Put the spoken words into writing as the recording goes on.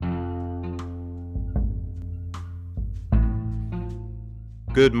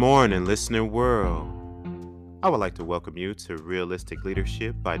Good morning, listening world. I would like to welcome you to Realistic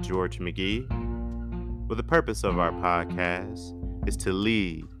Leadership by George McGee. Well, the purpose of our podcast is to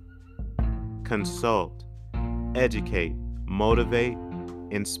lead, consult, educate, motivate,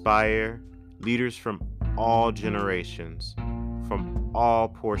 inspire leaders from all generations, from all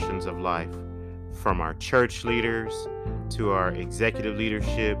portions of life, from our church leaders to our executive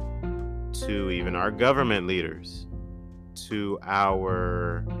leadership to even our government leaders, to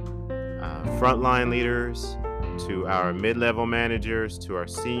our frontline leaders, to our mid-level managers, to our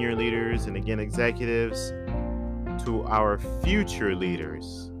senior leaders, and again, executives, to our future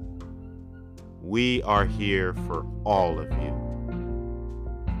leaders. We are here for all of you.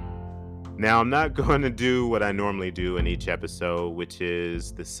 Now, I'm not going to do what I normally do in each episode, which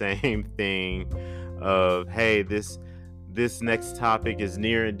is the same thing of, hey, this next topic is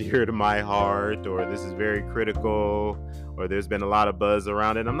near and dear to my heart, or this is very critical, or there's been a lot of buzz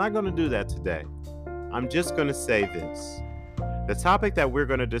around it. I'm not going to do that today. I'm just going to say this. The topic that we're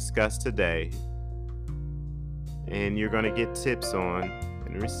going to discuss today, and you're going to get tips on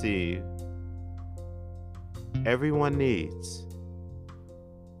and receive, everyone needs.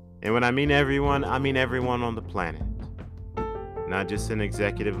 And when I mean everyone on the planet. Not just in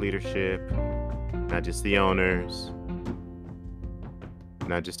executive leadership, not just the owners,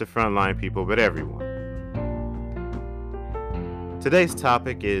 not just the frontline people, but everyone. Today's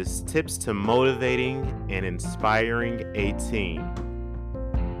topic is tips to motivating and inspiring a team.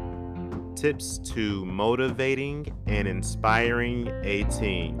 Tips to motivating and inspiring a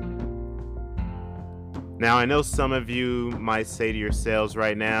team. Now, I know some of you might say to yourselves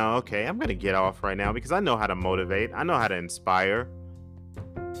right now, okay, I'm going to get off right now because I know how to motivate. I know how to inspire.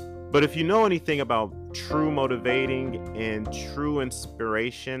 But if you know anything about true motivating and true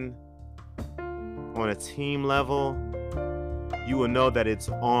inspiration on a team level, you will know that it's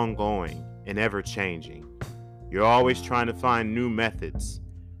ongoing and ever-changing. You're always trying to find new methods,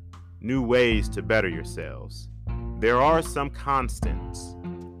 new ways to better yourselves. There are some constants.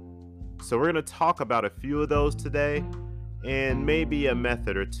 So we're going to talk about a few of those today and maybe a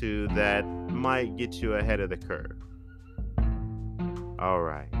method or two that might get you ahead of the curve. All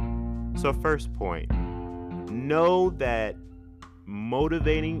right. So first point, know that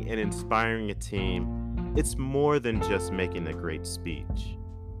motivating and inspiring a team, it's more than just making a great speech.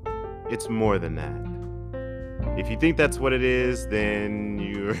 It's more than that. If you think that's what it is, then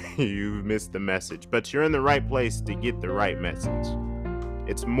you've missed the message. But you're in the right place to get the right message.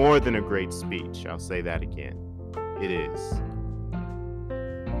 It's more than a great speech. I'll say that again. It is.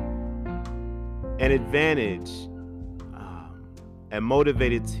 An advantage, a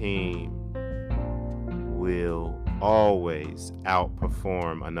motivated team will always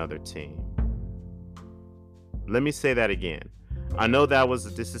outperform another team. Let me say that again. I know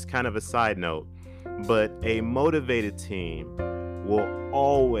this is kind of a side note, but a motivated team will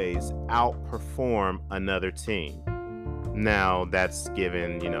always outperform another team. Now, that's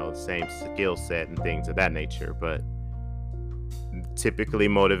given, the same skill set and things of that nature, but typically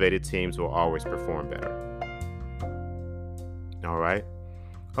motivated teams will always perform better. All right?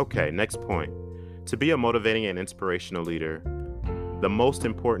 Okay, next point. To be a motivating and inspirational leader, the most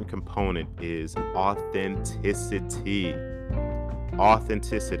important component is authenticity.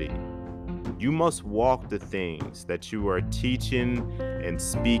 Authenticity. You must walk the things that you are teaching and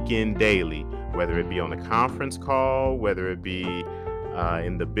speaking daily, whether it be on the conference call, whether it be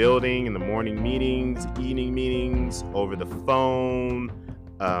in the building, in the morning meetings, evening meetings, over the phone,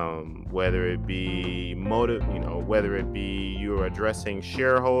 whether it be whether it be you're addressing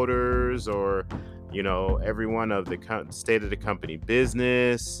shareholders or everyone of the state of the company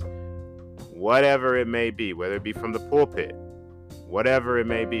business, whatever it may be, whether it be from the pulpit, whatever it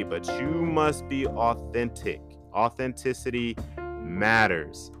may be, but you must be authentic. Authenticity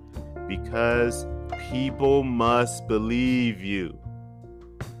matters because people must believe you.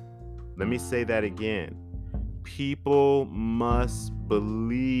 Let me say that again. People must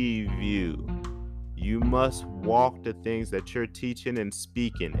believe you. You must walk the things that you're teaching and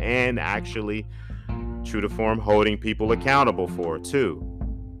speaking, and actually, true to form, holding people accountable for too.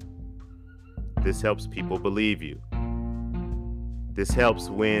 This helps people believe you. This helps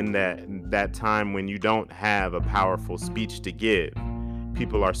when that time when you don't have a powerful speech to give,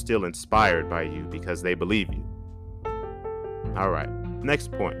 people are still inspired by you because they believe you. All right,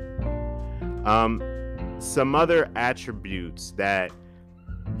 next point. Some other attributes that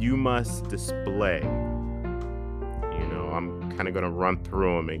you must display. I'm kind of going to run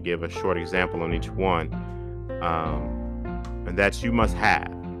through them and give a short example on each one. And that you must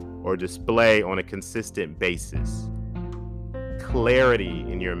have or display on a consistent basis. clarity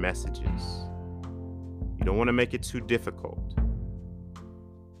in your messages. You don't want to make it too difficult.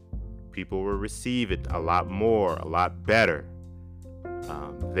 People will receive it a lot more, a lot better.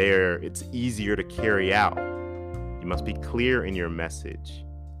 It's easier to carry out. You must be clear in your message.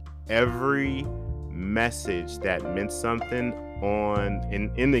 Every message that meant something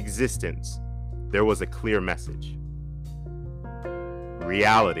in existence, there was a clear message.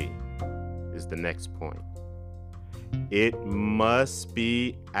 Reality is the next point. It must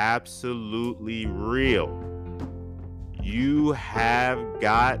be absolutely real. You have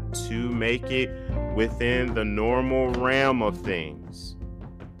got to make it within the normal realm of things.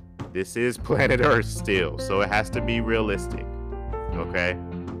 This is planet Earth still, so it has to be realistic. Okay?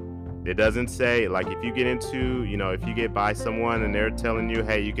 It doesn't say, like, if you get into, if you get by someone and they're telling you,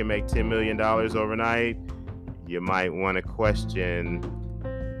 hey, you can make $10 million overnight, you might want to question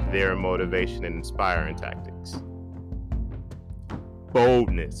their motivation and inspiring tactics.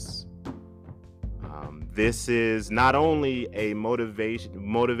 Boldness. This is not only a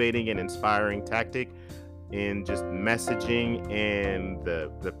motivating and inspiring tactic in just messaging and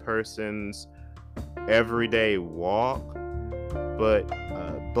the person's everyday walk, but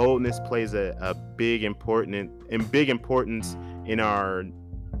boldness plays a big importance in our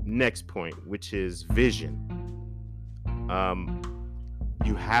next point, which is vision.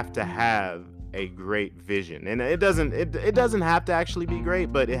 You have to have a great vision, and it doesn't have to actually be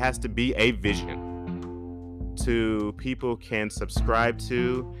great, but it has to be a vision to people can subscribe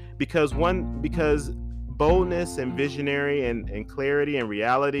to, because boldness and visionary and clarity and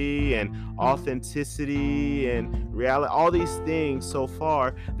reality and authenticity and reality, all these things so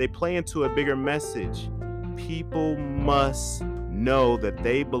far, they play into a bigger message. People must know that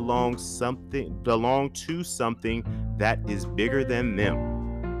they belong to something that is bigger than them.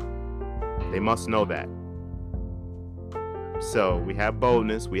 They must know that. So we have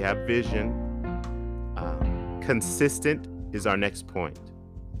boldness, we have vision. Consistent is our next point.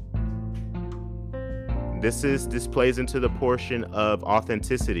 This plays into the portion of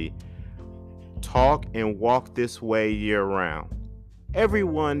authenticity. Talk and walk this way year round.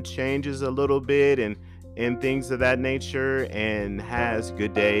 Everyone changes a little bit and things of that nature, and has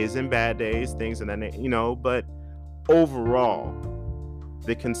good days and bad days, things of that nature, but overall,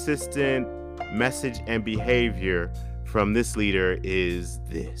 the consistent message and behavior from this leader is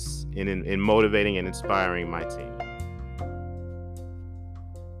this, in motivating and inspiring my team.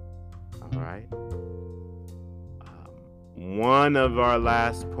 All right. One of our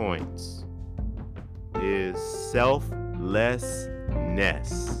last points is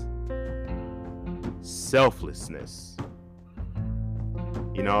selflessness. Selflessness.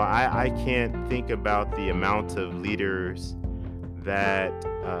 I can't think about the amount of leaders that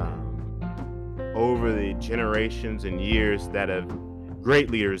over the generations and years great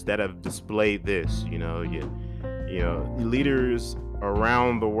leaders that have displayed this. Leaders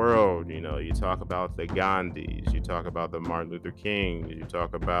around the world, you talk about the Gandhis, you talk about the Martin Luther Kings, you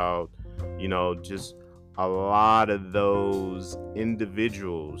talk about, just a lot of those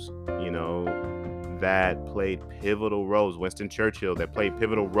individuals, that played pivotal roles. Winston Churchill, that played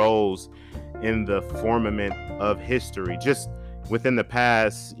pivotal roles in the formament of history, just within the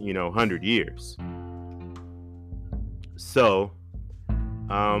past, 100 years. So,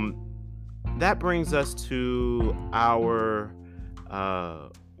 that brings us to our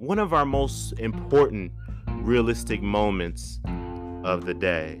one of our most important realistic moments of the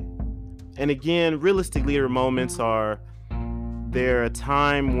day. And again, realistic leader moments they're a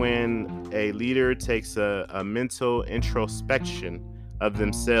time when a leader takes a mental introspection of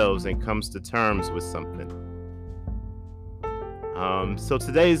themselves and comes to terms with something. So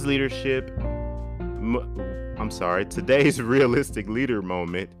today's realistic leader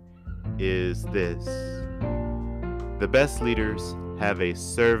moment is this. The best leaders have a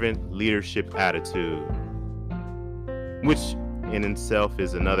servant leadership attitude, which in itself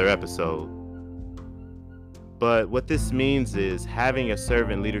is another episode. But what this means is having a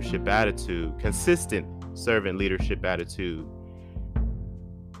servant leadership attitude, consistent servant leadership attitude.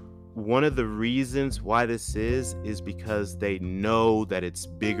 One of the reasons why this is because they know that it's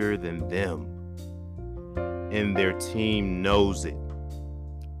bigger than them, and their team knows it.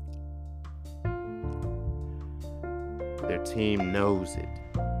 Their team knows it.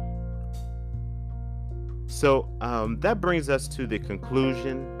 So that brings us to the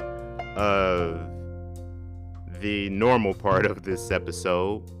conclusion of the normal part of this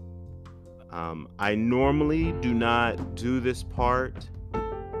episode. I normally do not do this part.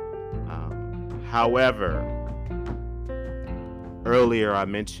 However, earlier I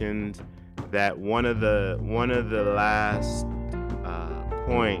mentioned that one of the last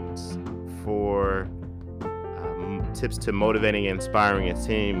points for tips to motivating and inspiring a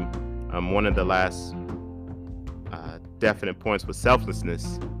team. One of the last definite points was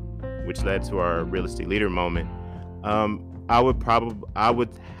selflessness, which led to our realistic leader moment. I would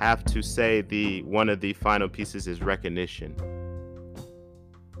have to say one of the final pieces is recognition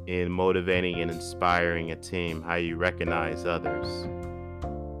in motivating and inspiring a team, how you recognize others.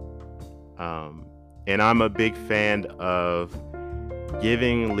 And I'm a big fan of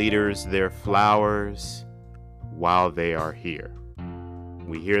giving leaders their flowers while they are here.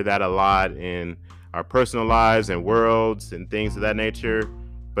 We hear that a lot in our personal lives and worlds and things of that nature,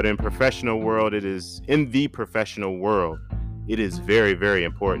 but in the professional world, it is very, very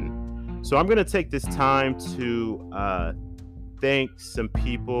important. So I'm going to take this time to thank some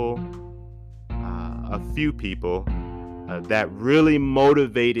people, a few people that really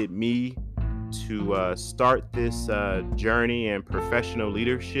motivated me to start this journey in professional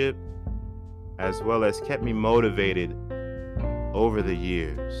leadership, as well as kept me motivated over the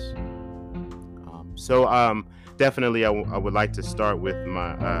years. Definitely I would like to start with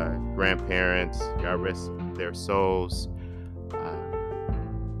my grandparents, God rest their souls,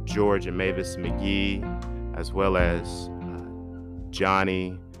 George and Mavis McGee, as well as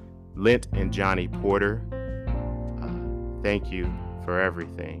Johnny Lint and Johnny Porter. Thank you for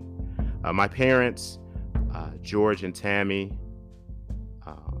everything. My parents, George and Tammy,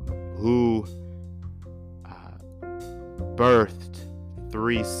 who birthed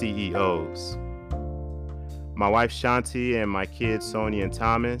 3 CEOs. My wife Shanti and my kids Sonia and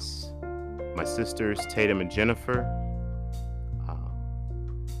Thomas, my sisters Tatum and Jennifer,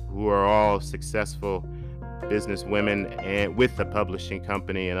 who are all successful business women and with the publishing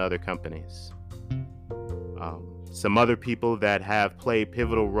company and other companies. Some other people that have played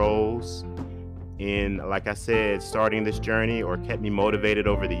pivotal roles in, like I said, starting this journey or kept me motivated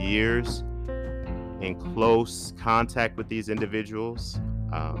over the years, in close contact with these individuals.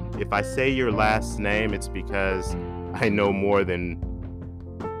 If I say your last name, it's because I know more than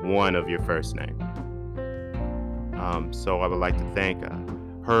one of your first name. So I would like to thank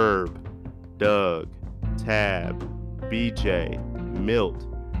Herb, Doug, Tab, BJ, Milt,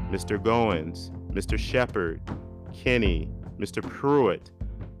 Mr. Goins, Mr. Shepard, Kenny, Mr. Pruitt,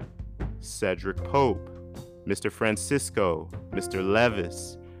 Cedric Pope, Mr. Francisco, Mr.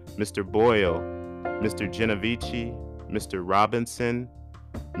 Levis, Mr. Boyle, Mr. Genevici, Mr. Robinson,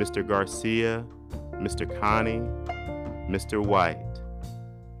 Mr. Garcia, Mr. Connie, Mr. White.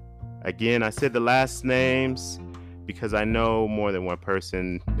 Again, I said the last names because I know more than one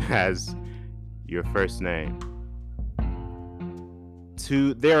person has your first name.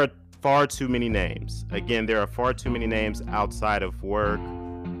 There are far too many names. Again, there are far too many names outside of work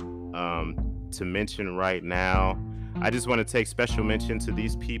to mention right now. I just want to take special mention to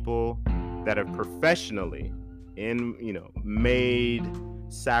these people that have professionally made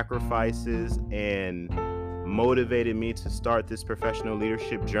sacrifices and motivated me to start this professional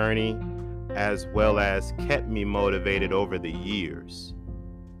leadership journey, as well as kept me motivated over the years.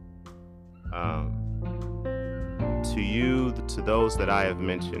 To you, to those that I have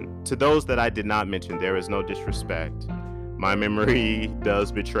mentioned, to those that I did not mention, there is no disrespect. My memory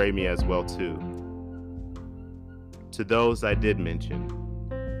does betray me as well too. To those I did mention,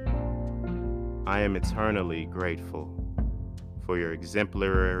 I am eternally grateful for your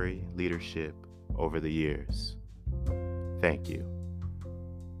exemplary leadership over the years. Thank you.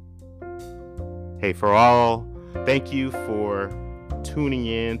 Hey, thank you for tuning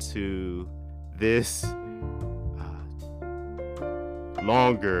in to this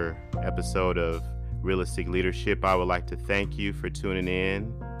longer episode of Realistic Leadership. I would like to thank you for tuning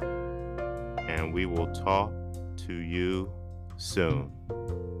in, and we will talk to you soon.